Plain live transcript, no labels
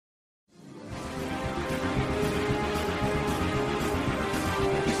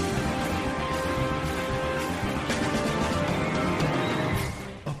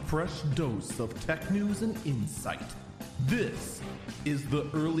fresh dose of tech news and insight. This is the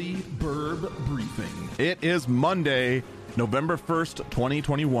Early Burb Briefing. It is Monday, November 1st,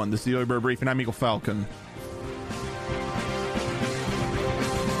 2021. This is the Early Burb Briefing. I'm Eagle Falcon.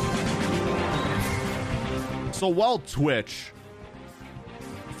 So while Twitch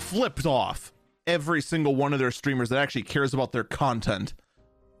flipped off every single one of their streamers that actually cares about their content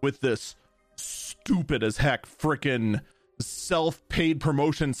with this stupid as heck frickin' self-paid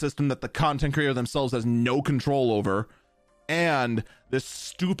promotion system that the content creator themselves has no control over, and this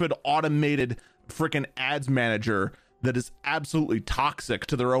stupid automated frickin' ads manager that is absolutely toxic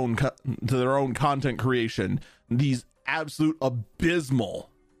to their own content creation, these absolute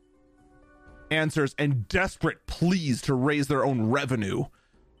abysmal answers and desperate pleas to raise their own revenue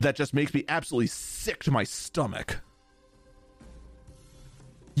that just makes me absolutely sick to my stomach.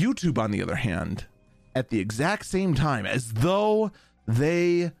 YouTube, on the other hand, at the exact same time, as though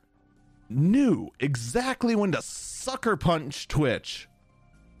they knew exactly when to sucker punch Twitch,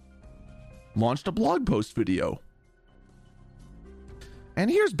 launched a blog post video. And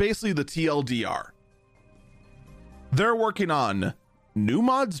here's basically the TLDR. They're working on new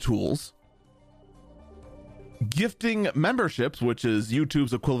mods tools, gifting memberships, which is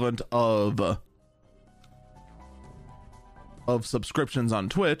YouTube's equivalent of subscriptions on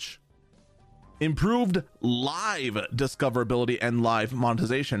Twitch, improved live discoverability and live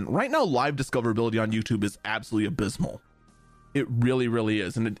monetization. Right now, live discoverability on YouTube is absolutely abysmal. It really, really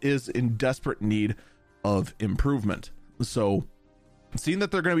is. And it is in desperate need of improvement. So seeing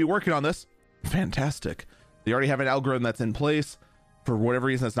that they're going to be working on this, fantastic. They already have an algorithm that's in place. For whatever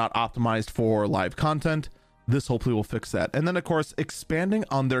reason, it's not optimized for live content. This hopefully will fix that. And then, of course, expanding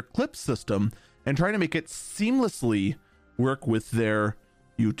on their clip system and trying to make it seamlessly work with their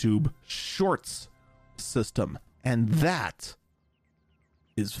YouTube Shorts system. And that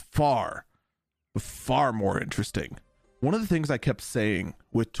is far, far more interesting. One of the things I kept saying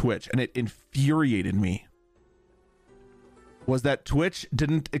with Twitch, and it infuriated me, was that Twitch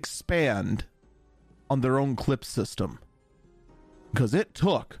didn't expand on their own clip system, because it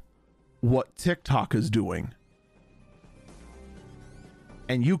took what TikTok is doing,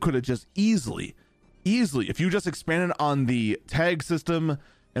 and you could have just easily, if you just expanded on the tag system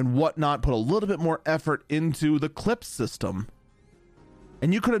and whatnot, put a little bit more effort into the clip system,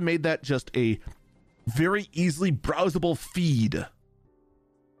 and you could have made that just a very easily browsable feed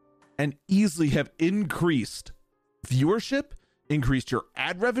and easily have increased viewership, increased your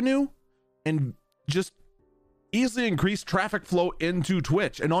ad revenue, and just easily increased traffic flow into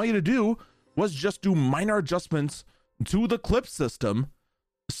Twitch. And all you had to do was just do minor adjustments to the clip system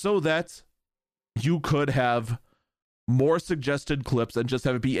so that you could have more suggested clips and just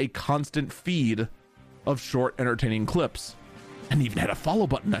have it be a constant feed of short, entertaining clips, and even had a follow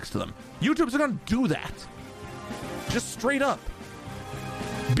button next to them. YouTube's gonna do that. Just straight up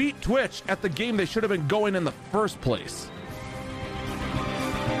beat Twitch at the game they should have been going in the first place.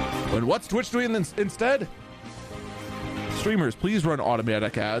 And what's Twitch doing instead? Streamers, please run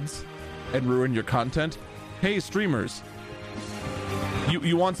automatic ads and ruin your content. Hey, streamers,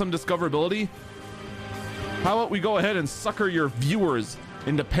 you want some discoverability? How about we go ahead and sucker your viewers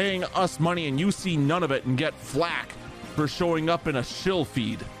into paying us money and you see none of it and get flack for showing up in a shill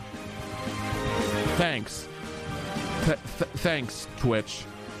feed? Thanks. Thanks, Twitch.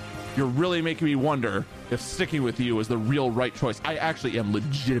 You're really making me wonder if sticking with you is the real right choice. I actually am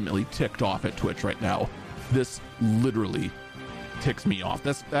legitimately ticked off at Twitch right now. This literally ticks me off.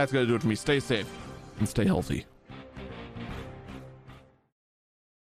 That's gonna do it for me. Stay safe and stay healthy.